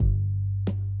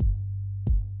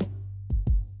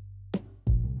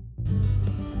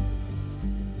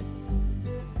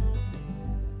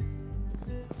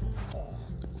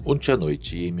Ontem à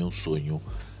noite, em meu sonho,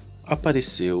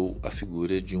 apareceu a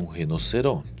figura de um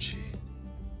rinoceronte.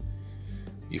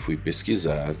 E fui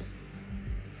pesquisar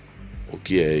o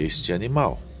que é este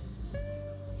animal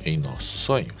em nossos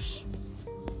sonhos.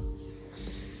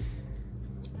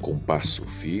 Com passo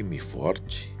firme e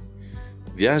forte,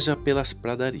 viaja pelas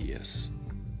pradarias,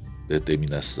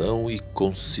 determinação e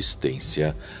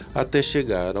consistência até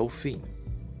chegar ao fim.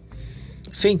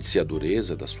 Sente-se a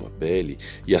dureza da sua pele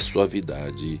e a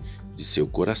suavidade de seu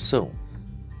coração.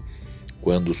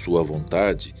 Quando sua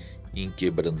vontade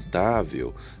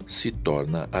inquebrantável se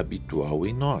torna habitual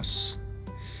em nós,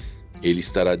 ele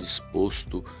estará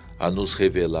disposto a nos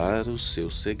revelar os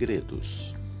seus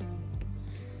segredos.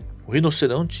 O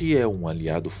rinoceronte é um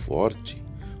aliado forte,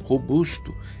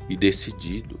 robusto e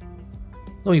decidido,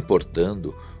 não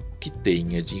importando o que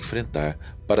tenha de enfrentar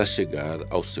para chegar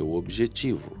ao seu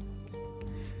objetivo.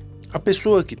 A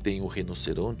pessoa que tem o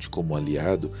rinoceronte como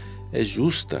aliado é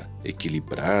justa,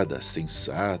 equilibrada,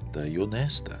 sensata e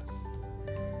honesta.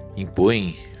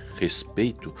 Impõe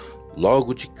respeito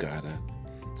logo de cara,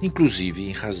 inclusive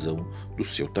em razão do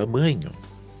seu tamanho.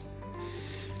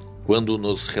 Quando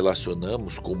nos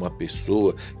relacionamos com uma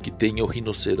pessoa que tem o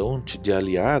rinoceronte de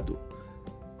aliado,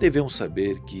 devemos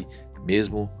saber que,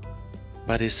 mesmo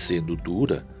parecendo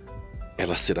dura,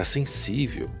 ela será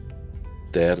sensível,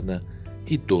 terna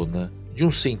e dona de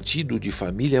um sentido de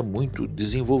família muito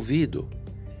desenvolvido.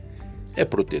 É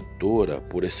protetora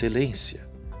por excelência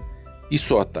e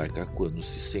só ataca quando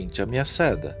se sente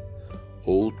ameaçada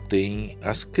ou tem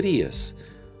as crias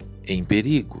em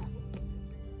perigo.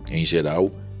 Em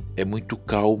geral, é muito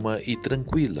calma e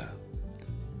tranquila.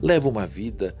 Leva uma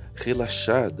vida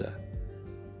relaxada,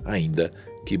 ainda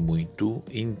que muito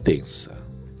intensa.